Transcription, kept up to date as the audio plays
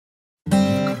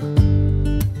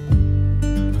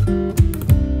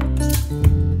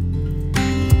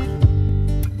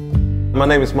My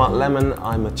name is Mark Lemon.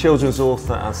 I'm a children's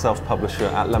author and self-publisher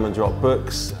at Lemon Drop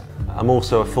Books. I'm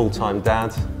also a full-time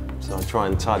dad, so I try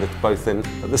and tie the both in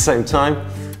at the same time.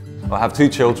 I have two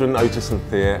children, Otis and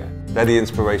Thea. They're the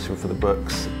inspiration for the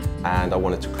books, and I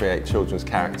wanted to create children's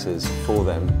characters for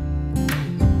them.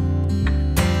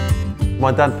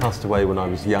 My dad passed away when I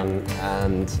was young,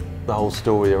 and the whole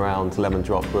story around Lemon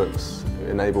Drop Books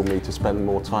enabled me to spend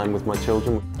more time with my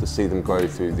children. To see them grow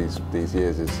through these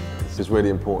years is really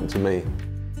important to me.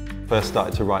 First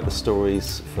started to write the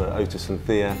stories for Otis and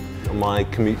Thea on my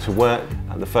commute to work,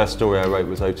 and the first story I wrote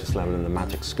was Otis Lemon and the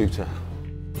Magic Scooter.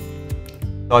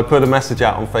 I put a message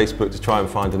out on Facebook to try and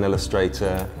find an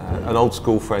illustrator. An old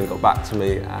school friend got back to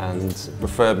me and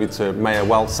referred me to Maya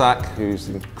Welsack, who's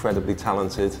incredibly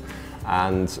talented,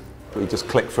 and we just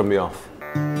clicked from the off.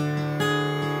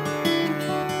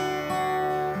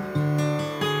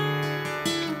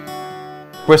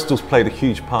 Bristol's played a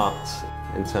huge part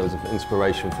in terms of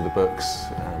inspiration for the books,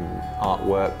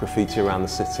 artwork, graffiti around the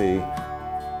city.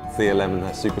 Thea Lemon,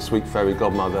 her super sweet fairy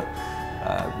godmother,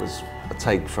 was a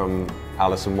take from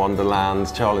Alice in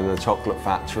Wonderland, Charlie and the Chocolate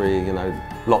Factory, you know,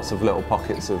 lots of little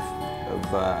pockets of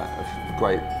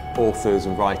great authors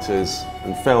and writers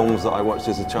and films that I watched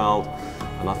as a child,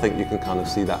 and I think you can kind of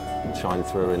see that shine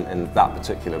through in that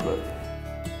particular book.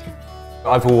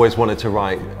 I've always wanted to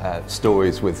write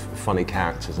stories with funny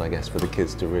characters, I guess, for the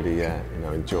kids to really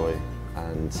enjoy,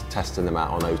 and testing them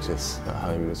out on Otis at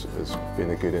home has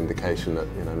been a good indication that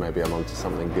maybe I'm onto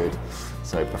something good.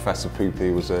 So Professor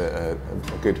Poopy was a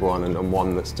good one, and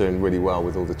one that's doing really well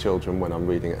with all the children when I'm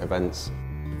reading at events.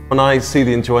 When I see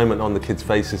the enjoyment on the kids'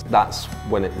 faces, that's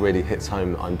when it really hits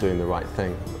home that I'm doing the right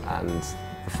thing, and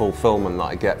the fulfilment that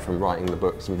I get from writing the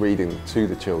books and reading to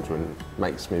the children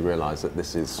makes me realise that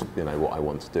this is what I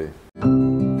want to do.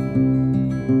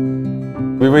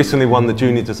 We recently won the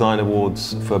Junior Design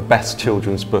Awards for Best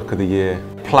Children's Book of the Year,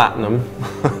 Platinum,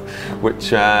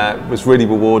 which was really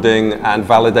rewarding and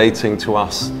validating to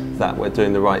us that we're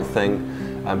doing the right thing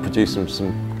and producing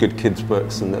some good kids'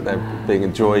 books and that they're being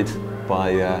enjoyed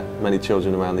by many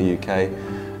children around the UK.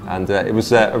 And it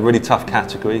was a really tough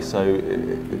category, so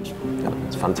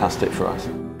it's fantastic for us.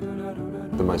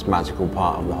 The most magical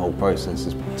part of the whole process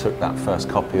is we took that first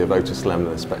copy of Otis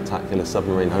Lemon, The Spectacular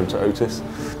Submarine, home to Otis.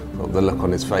 The look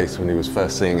on his face when he was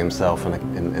first seeing himself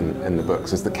in the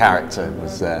books as the character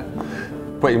was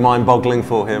pretty mind-boggling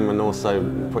for him, and also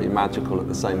pretty magical at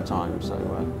the same time, so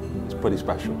it's pretty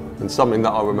special and something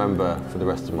that I'll remember for the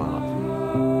rest of my life.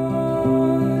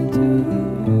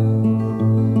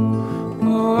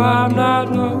 I'm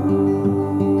not